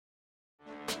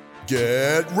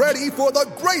Get ready for the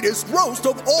greatest roast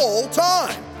of all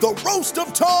time, the Roast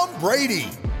of Tom Brady,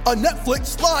 a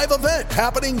Netflix live event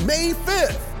happening May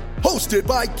 5th. Hosted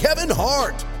by Kevin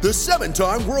Hart, the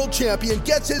 7-time world champion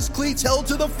gets his cleats held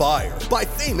to the fire by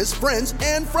famous friends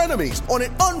and frenemies on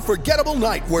an unforgettable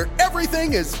night where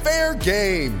everything is fair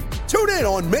game. Tune in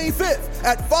on May 5th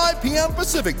at 5 p.m.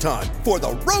 Pacific time for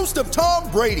the Roast of Tom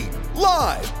Brady,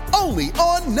 live only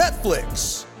on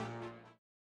Netflix.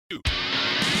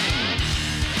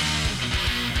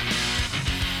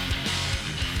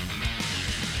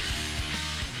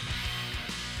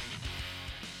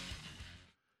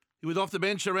 With off the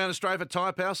bench around Australia for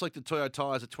Tyre Power, selected Toyo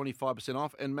tyres at 25%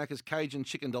 off, and Macca's Cajun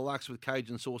Chicken Deluxe with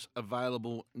Cajun sauce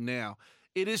available now.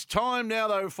 It is time now,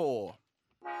 though, for...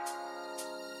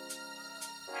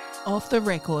 Off the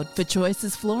record for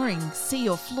Choices Flooring. See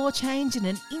your floor change in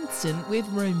an instant with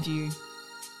Roomview.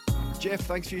 Jeff,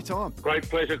 thanks for your time. Great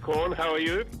pleasure, Corn. How are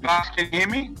you? Bucks, can you hear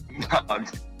me?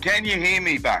 Can you hear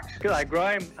me, Bucks? G'day,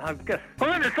 Graham. I'm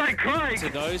going to say Craig. To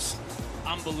those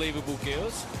unbelievable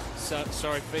girls,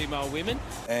 female women.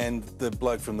 And the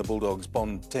bloke from the Bulldogs,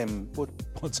 Bontempelli.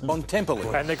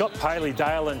 And they've got Paley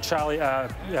Dale and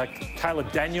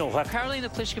Caleb Daniel. Karolina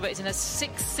Pliskova is in her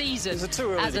 6th season Is it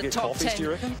too early as to a get top coffees, 10. do you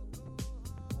reckon?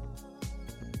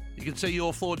 You can see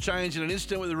your floor change in an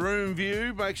instant with the Room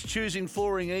View. Makes choosing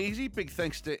flooring easy. Big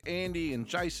thanks to Andy and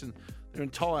Jason, their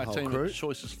entire team crew. at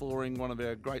Choices Flooring, one of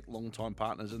our great long-time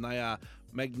partners, and they are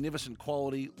magnificent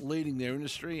quality, leading their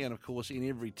industry, and of course in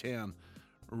every town,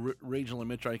 regional and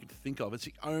metro you could think of. It's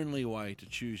the only way to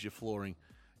choose your flooring.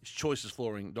 It's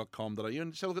choicesflooring.com.au.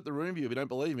 And just have a look at the Room View. If you don't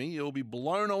believe me, you'll be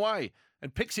blown away.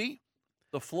 And Pixie,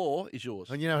 the floor is yours.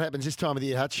 And you know what happens this time of the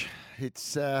year, Hutch?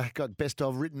 It's got best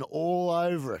of written all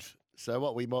over it. So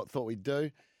what we thought we'd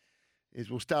do is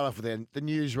we'll start off with the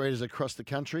news readers across the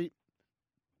country.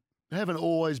 Haven't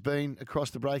always been across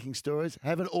the breaking stories.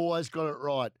 Haven't always got it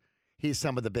right. Here's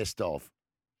some of the best of.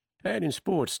 And in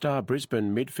sports, star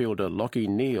Brisbane midfielder Lachie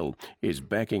Neale is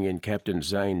backing in captain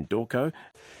Zane Dorco.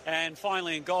 And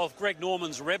finally in golf, Greg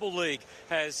Norman's Rebel League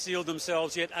has sealed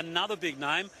themselves yet another big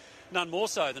name, none more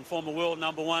so than former world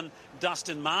number one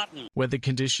Dustin Martin. Weather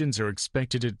conditions are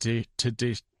expected to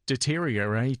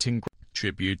deteriorate and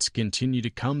tributes continue to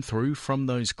come through from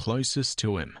those closest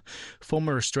to him.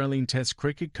 Former Australian Test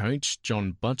cricket coach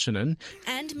John Buchanan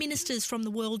and ministers from the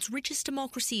world's richest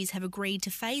democracies have agreed to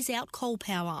phase out coal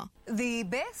power. The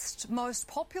best, most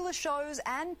popular shows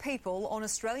and people on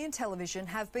Australian television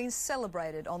have been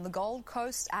celebrated on the Gold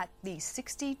Coast at the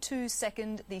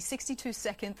 62nd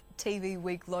TV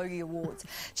Week Logie Awards.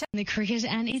 The cricket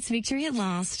and its victory at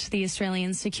last. The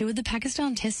Australians secured the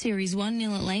Pakistan Test Series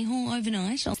 1-0 at Lahore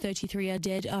overnight. 33 are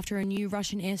dead after a new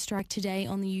Russian airstrike today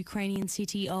on the Ukrainian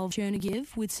city of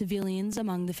Chernihiv, with civilians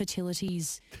among the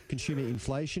fatalities. Consumer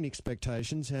inflation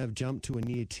expectations have jumped to a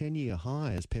near 10-year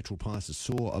high as petrol prices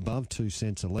soar above 2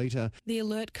 cents a litre. The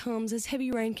alert comes as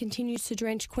heavy rain continues to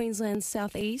drench Queensland's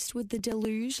southeast, with the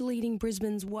deluge leading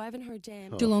Brisbane's Wivenhoe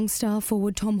Dam. Geelong star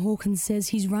forward Tom Hawkins says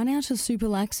he's run out of super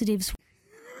laxatives.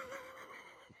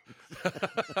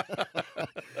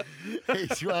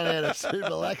 He's run out of super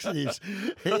laxatives.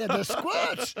 He had the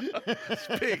squats.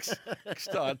 Spix.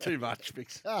 Start too much,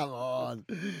 Spix. Come on.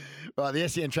 Right, the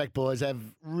SEN Track boys have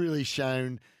really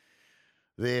shown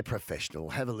they're professional.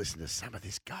 Have a listen to some of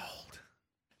this gold.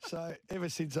 So ever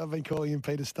since I've been calling him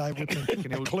Peter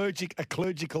Stapleton, a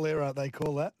clerical error, they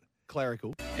call that.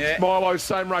 Clerical. Yeah. Milo,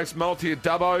 same race, multi at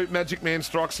Dubbo. Magic Man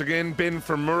strikes again. Ben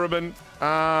from Moorabbin.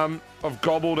 I've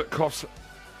gobbled at Coffs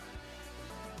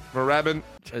Moorabbin.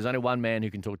 There's only one man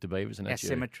who can talk to beavers, and that's you.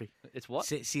 Cemetery. It's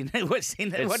what? It's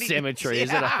cemetery, is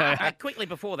it? Quickly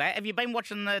before that, have you been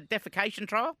watching the defecation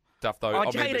trial? Tough though.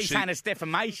 JD's saying it's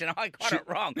defamation. I got it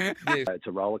wrong. Yeah. It's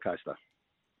a roller coaster.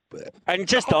 And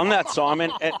just on that,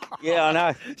 Simon, yeah, I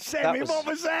know. Sammy, what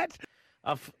was that?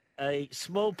 A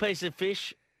small piece of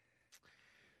fish.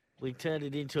 We turned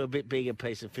it into a bit bigger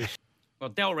piece of fish. Well,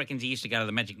 Dell reckons he used to go to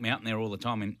the Magic Mountain there all the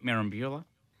time in Merimbula.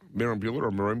 Merimbula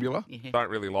or Merimbula? Yeah.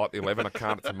 Don't really like the 11. I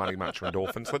can't. It's a money much or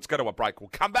endorphins. Let's go to a break. We'll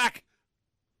come back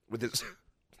with this.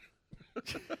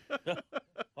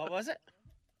 What was it?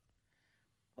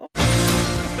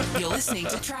 You're listening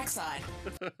to Trackside.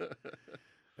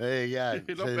 There you go.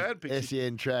 Not bad, Pixie.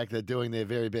 SEN Track, they're doing their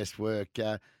very best work.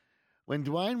 When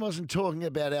Dwayne wasn't talking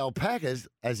about alpacas,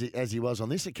 as he was on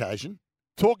this occasion.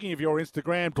 Talking of your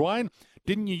Instagram, Dwayne,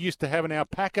 didn't you used to have an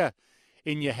alpaca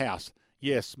in your house?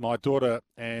 Yes, my daughter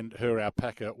and her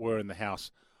alpaca were in the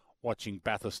house watching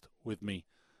Bathurst with me,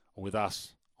 with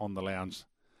us on the lounge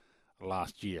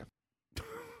last year.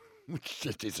 which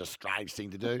just is a strange thing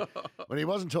to do. When he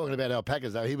wasn't talking about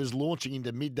alpacas, though, he was launching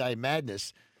into Midday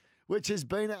Madness, which has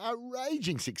been a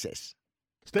raging success.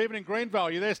 Stephen in Greenville,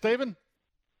 you there, Stephen?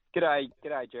 G'day,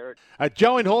 Jared.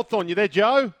 Joe in Hawthorn, you there,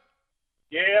 Joe?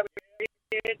 Yeah,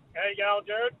 how you going,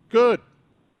 Jared? Good.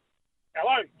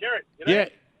 Hello, Jared. You there?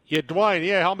 Yeah, Dwayne,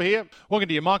 yeah, I'm here. Welcome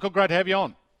to you, Michael. Great to have you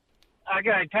on.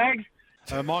 Okay, Tags.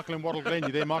 Michael in Wattle Glen,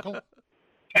 you there, Michael?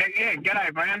 Yeah,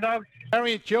 g'day, Brown Dog.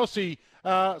 Barry in Chelsea.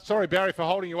 Sorry, Barry, for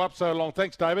holding you up so long.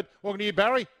 Thanks, David. Welcome to you,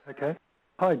 Barry. Okay.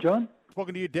 Hi, John.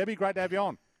 Welcome to you, Debbie. Great to have you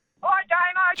on. Hi,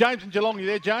 Damo. James in Geelong, you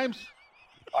there, James?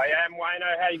 I am,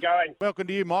 Wayno. How you going? Welcome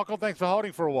to you, Michael. Thanks for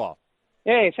holding for a while.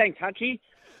 Yeah, thanks, Hutchie.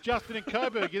 Justin in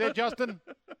Coburg, you there, Justin?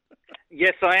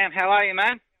 Yes, I am. How are you,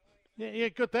 man? Yeah,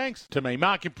 good, thanks. To me.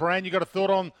 Mark in Paran, you got a thought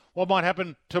on what might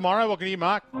happen tomorrow? Welcome to you,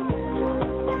 Mark.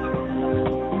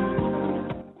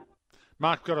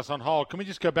 Mark's got us on hold. Can we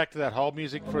just go back to that hold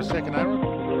music for a second,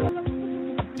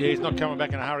 Aaron? Yeah, he's not coming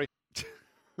back in a hurry.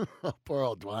 Poor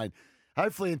old Dwayne.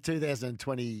 Hopefully in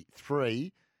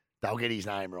 2023, they'll get his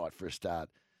name right for a start.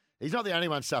 He's not the only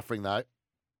one suffering, though.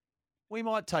 We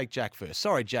might take Jack first.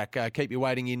 Sorry, Jack, keep you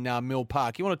waiting in Mill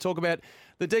Park. You want to talk about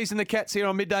the D's and the Cats here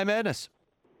on Midday Madness?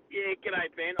 Yeah, g'day,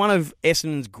 Ben. One of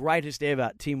Essendon's greatest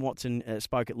ever, Tim Watson,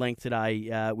 spoke at length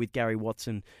today with Gary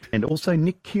Watson. And also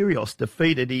Nick Kyrgios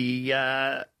defeated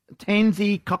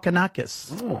Tansy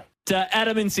Kokonakis. Oh.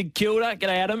 Adam in St Kilda. G'day,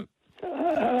 Adam.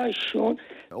 Hello, Sean.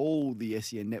 All the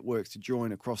SEN networks to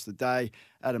join across the day.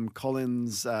 Adam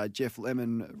Collins, Jeff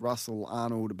Lemon, Russell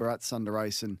Arnold, Bharat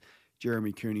Sundaresan,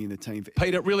 Jeremy Cooney and the team.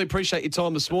 Peter, really appreciate your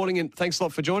time this morning and thanks a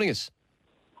lot for joining us.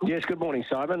 Yes, good morning,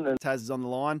 Simon. And Taz is on the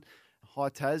line. Hi,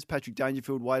 Taz. Patrick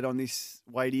Dangerfield weighed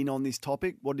in on this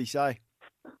topic. What did he say?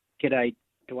 G'day,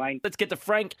 Dwayne. Let's get to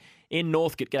Frank in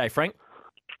Northcote. G'day, Frank.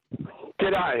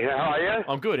 G'day, how are you?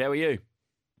 I'm good. How are you?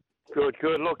 Good.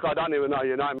 Look, I don't even know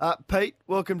your name. Pete,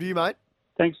 welcome to you, mate.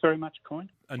 Thanks very much, Coin.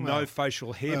 No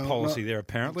facial hair policy there,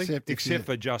 apparently, except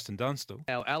for Justin Dunstall.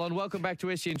 Alan, welcome back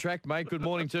to SEN Track, mate. Good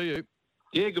morning to you.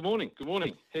 Yeah, good morning.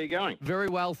 How you going? Very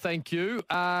well, thank you.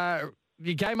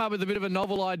 You came up with a bit of a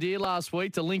novel idea last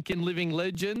week to link in living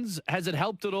legends. Has it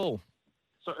helped at all?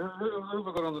 So, who have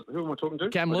I got on? Who am I talking to?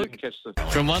 Cam Luke.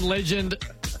 From one legend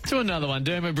to another one,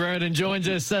 Dermot Brereton joins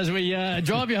us as we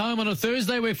drive you home on a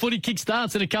Thursday where footy kick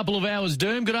starts in a couple of hours.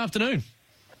 Derm, good afternoon.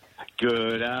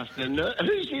 Good afternoon.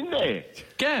 Who's in there?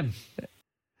 Cam.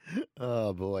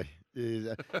 Oh, boy.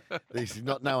 This is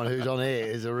not knowing who's on air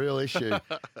is a real issue.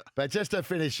 But just to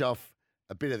finish off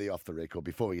a bit of the off the record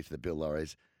before we get to the Bill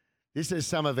Lorries, this is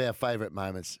some of our favourite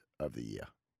moments of the year.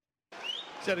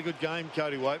 He's had a good game,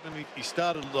 Cody Wakeman. He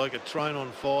started like a train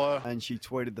on fire. And she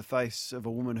tweeted the face of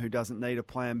a woman who doesn't need a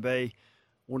plan B.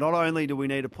 Well, not only do we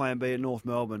need a plan B at North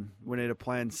Melbourne, we need a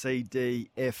plan C, D,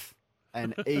 F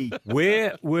and E.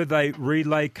 Where were they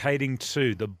relocating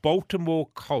to? The Baltimore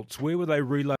Colts. Where were they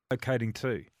relocating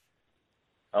to?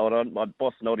 Hold on, my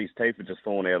boss Noddy's teeth are just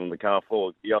falling out on the car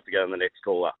floor. You have to go on the next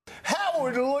caller. How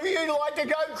would you like to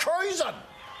go cruising?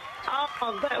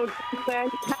 Oh, that would be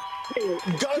fantastic.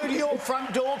 Go to your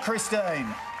front door, Christine.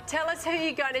 Tell us who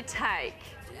you're going to take.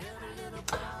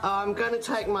 I'm going to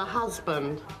take my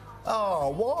husband. Oh,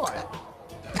 why?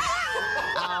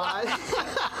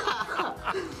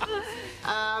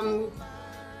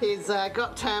 He's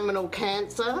got terminal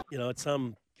cancer. You know, at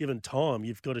some given time,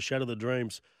 you've got to shatter the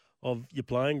dreams of your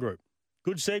playing group.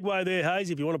 Good segue there, Hayes,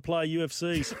 if you want to play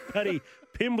UFC's Paddy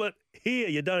Pimblett here.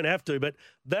 You don't have to, but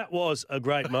that was a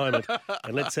great moment.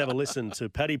 And let's have a listen to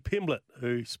Paddy Pimblett,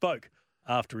 who spoke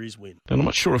after his win. And I'm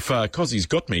not sure if Cozzy's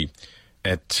got me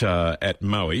at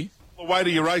Maui. Way to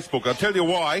your race book. I'll tell you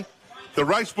why. The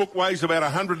race book weighs about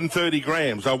 130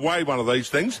 grams. I weigh one of these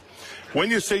things. When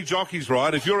you see jockeys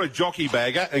ride, if you're a jockey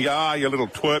bagger and you little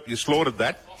twerp, you slaughtered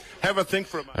that, have a think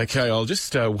for a moment. Okay, I'll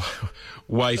just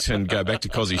wait and go back to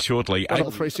Cozzy shortly.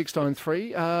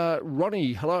 33693.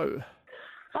 Ronnie, hello.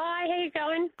 Hi, how you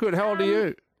going? Good, how old are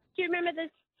you? Do you remember this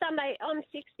Sunday? I'm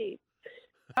 60.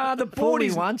 The Fool me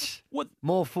boys. once, What?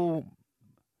 more fool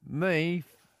me.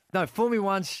 No, fool me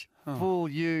once, fool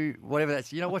you, whatever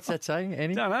that's. You know, what's that saying,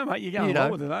 Annie? Don't know, mate. You're going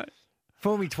along with it, though.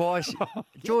 Fool me twice.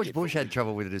 George Bush had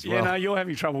trouble with it as well. Yeah, no, you're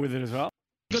having trouble with it as well.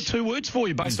 I've got two words for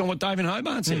you based on what David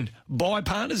Hobart said.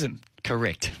 Bipartisan.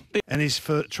 Correct. And is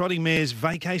for Trotting Mare's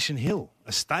Vacation Hill,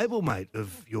 a stablemate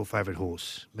of your favourite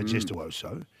horse,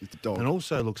 Majestuoso. It's a dog. And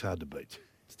also looks hard to beat.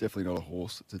 It's definitely not a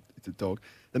horse. It's a dog.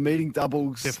 The meeting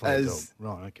doubles Definitely a dog. as...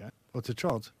 Right, okay. Well, it's a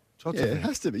trot. Trot's Yeah, it event.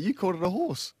 has to be. You called it a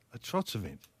horse. A trot's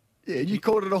event. Yeah, you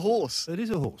called it a horse. It is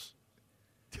a horse.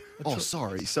 Oh,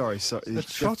 sorry. The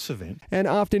Trots event. And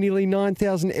after nearly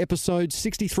 9,000 episodes,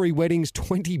 63 weddings,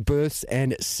 20 births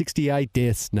and 68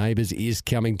 deaths, Neighbours is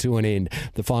coming to an end.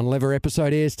 The final ever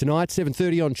episode airs tonight,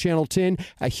 7:30 on Channel 10.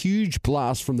 A huge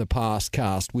blast from the past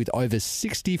cast with over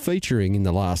 60 featuring in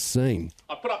the last scene.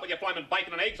 I put up with your flaming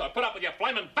bacon and eggs. I put up with your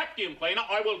flaming vacuum cleaner.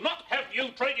 I will not have you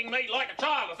treating me like a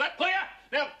child. Is that clear?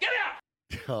 Now get out!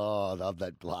 Oh, I love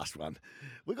that last one.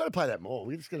 We've got to play that more.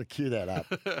 We're just going to cue that up.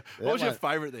 What was your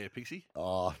favourite there, Pixie?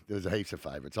 Oh, there was a heaps of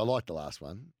favourites. I like the last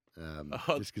one,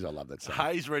 just because I love that song.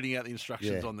 Hayes reading out the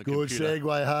instructions on the Good computer. Good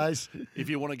segue, Hayes. If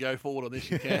you want to go forward on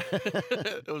this, you can.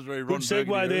 It was very Ron Good segue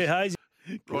Burgundy there, Hayes.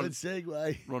 Good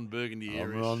segue. Ron Burgundy I'm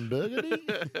areas. Ron Burgundy.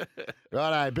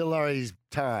 Righto, Bill Laurie's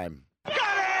time.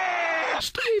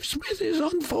 Steve Smith is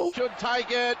on for. Should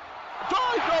take it.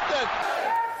 Try dropped it.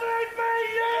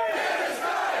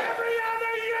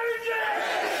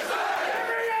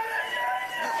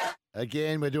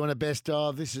 Again, we're doing a best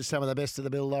of. This is some of the best of the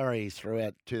Bill Lauries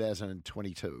throughout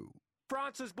 2022.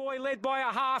 France's boy led by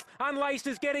a half. Unlaced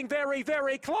is getting very,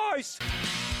 very close.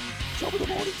 Top of the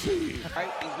morning to you. He's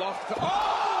lost.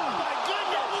 Oh, my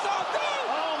goodness.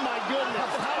 Oh, my goodness.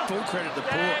 Full credit to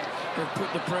Port for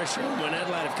put the pressure on when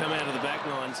Adelaide have come out of the back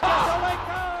lines.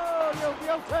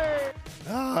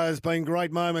 There's been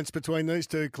great moments between these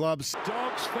two clubs.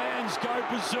 Dogs fans go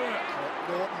berserk.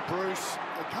 Norton, Bruce,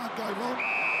 they can't go wrong.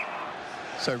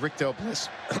 So Rick Del Bliss,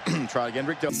 try again,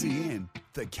 Rick Del. CN,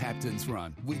 the captain's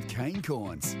run with Kane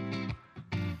Corns.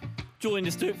 Julian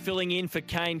De Stoop filling in for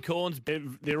Kane Corns.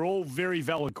 They're all very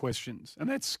valid questions, and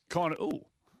that's kind of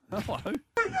hello.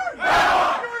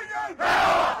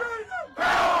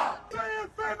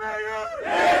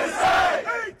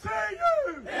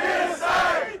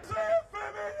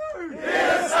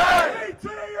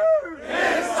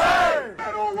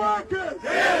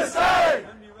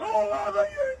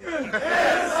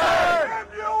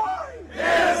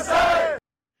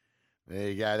 There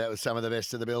you go. That was some of the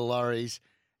best of the Bill Lauries.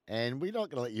 And we're not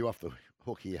going to let you off the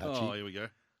hook here, Hutchie. Oh, here we go.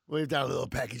 We've done a little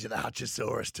package of the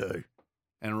Hutchosaurus too.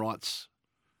 And rights,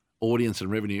 audience and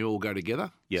revenue all go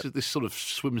together. Yep. So this sort of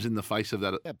swims in the face of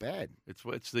that. Not bad.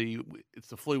 It's the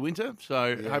flu winter, so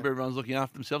I hope everyone's looking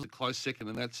after themselves. A close second,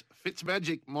 and that's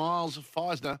Fitzmagic, Miles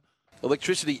Feisner.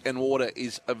 Electricity and water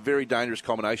is a very dangerous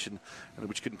combination,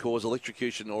 which can cause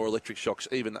electrocution or electric shocks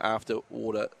even after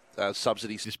water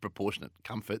subsidies. Disproportionate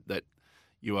comfort that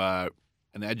you are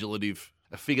an adulative,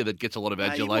 a figure that gets a lot of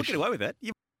adulation. You won't get away with that.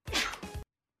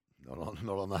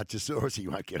 Not on the Hutchosaurus, you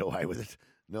won't get away with it.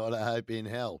 Not a hope in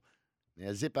hell.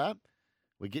 Now, Zipper,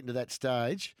 we're getting to that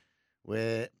stage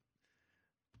where,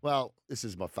 well, this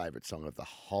is my favourite song of the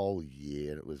whole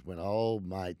year. It was when old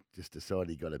mate just decided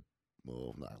he got to,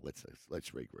 well, no, let's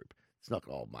regroup. It's not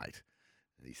old mate.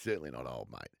 He's certainly not old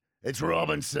mate. It's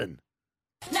Robinson.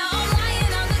 Now I'm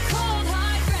lying on the cold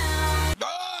hard ground.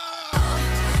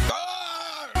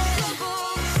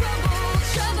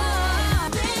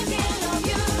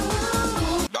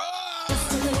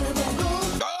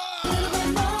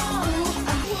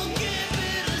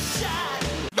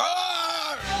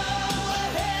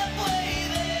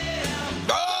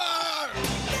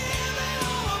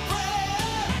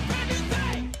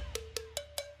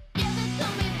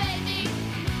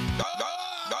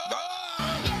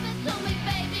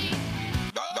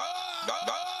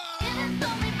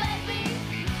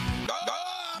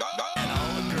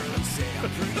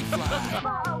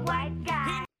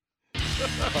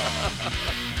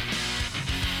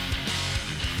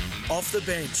 Off the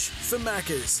bench for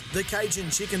Macca's, the Cajun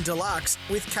Chicken Deluxe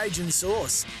with Cajun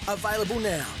sauce. Available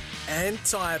now. And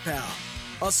Tyre Power,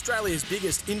 Australia's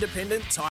biggest independent tyre